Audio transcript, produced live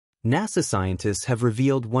NASA scientists have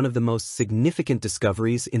revealed one of the most significant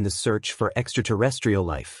discoveries in the search for extraterrestrial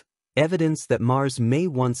life, evidence that Mars may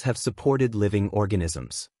once have supported living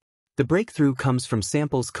organisms. The breakthrough comes from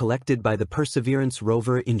samples collected by the Perseverance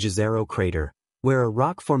rover in Jezero crater, where a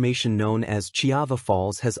rock formation known as Chiava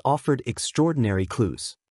Falls has offered extraordinary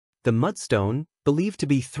clues. The mudstone, believed to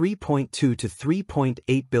be 3.2 to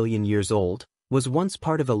 3.8 billion years old, was once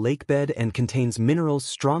part of a lakebed and contains minerals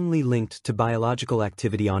strongly linked to biological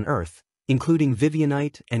activity on Earth, including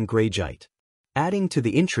vivianite and gragite. Adding to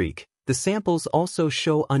the intrigue, the samples also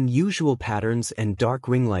show unusual patterns and dark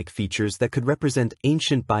ring-like features that could represent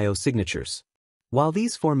ancient biosignatures. While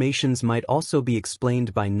these formations might also be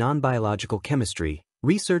explained by non-biological chemistry,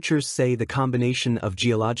 researchers say the combination of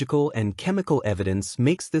geological and chemical evidence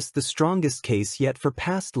makes this the strongest case yet for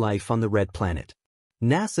past life on the red planet.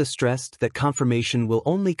 NASA stressed that confirmation will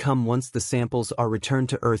only come once the samples are returned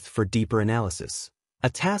to Earth for deeper analysis, a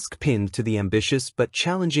task pinned to the ambitious but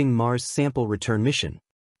challenging Mars sample return mission.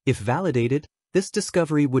 If validated, this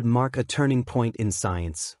discovery would mark a turning point in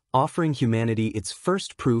science, offering humanity its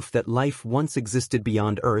first proof that life once existed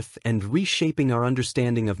beyond Earth and reshaping our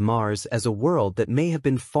understanding of Mars as a world that may have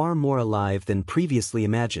been far more alive than previously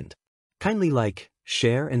imagined. Kindly like,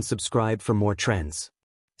 share and subscribe for more trends.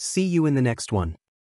 See you in the next one.